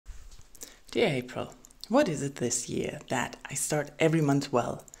Dear April, what is it this year that I start every month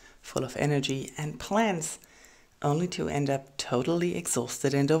well, full of energy and plans, only to end up totally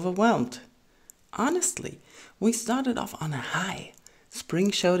exhausted and overwhelmed? Honestly, we started off on a high. Spring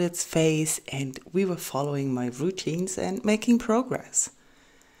showed its face and we were following my routines and making progress.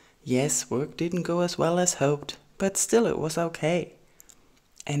 Yes, work didn't go as well as hoped, but still it was okay.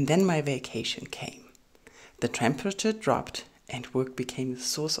 And then my vacation came. The temperature dropped and work became a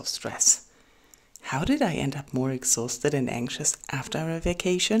source of stress. How did I end up more exhausted and anxious after a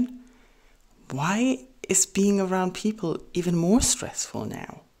vacation? Why is being around people even more stressful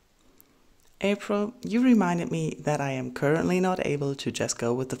now? April, you reminded me that I am currently not able to just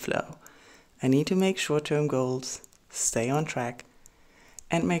go with the flow. I need to make short-term goals, stay on track,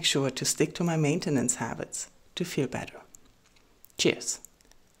 and make sure to stick to my maintenance habits to feel better. Cheers,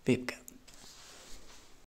 Wiebke.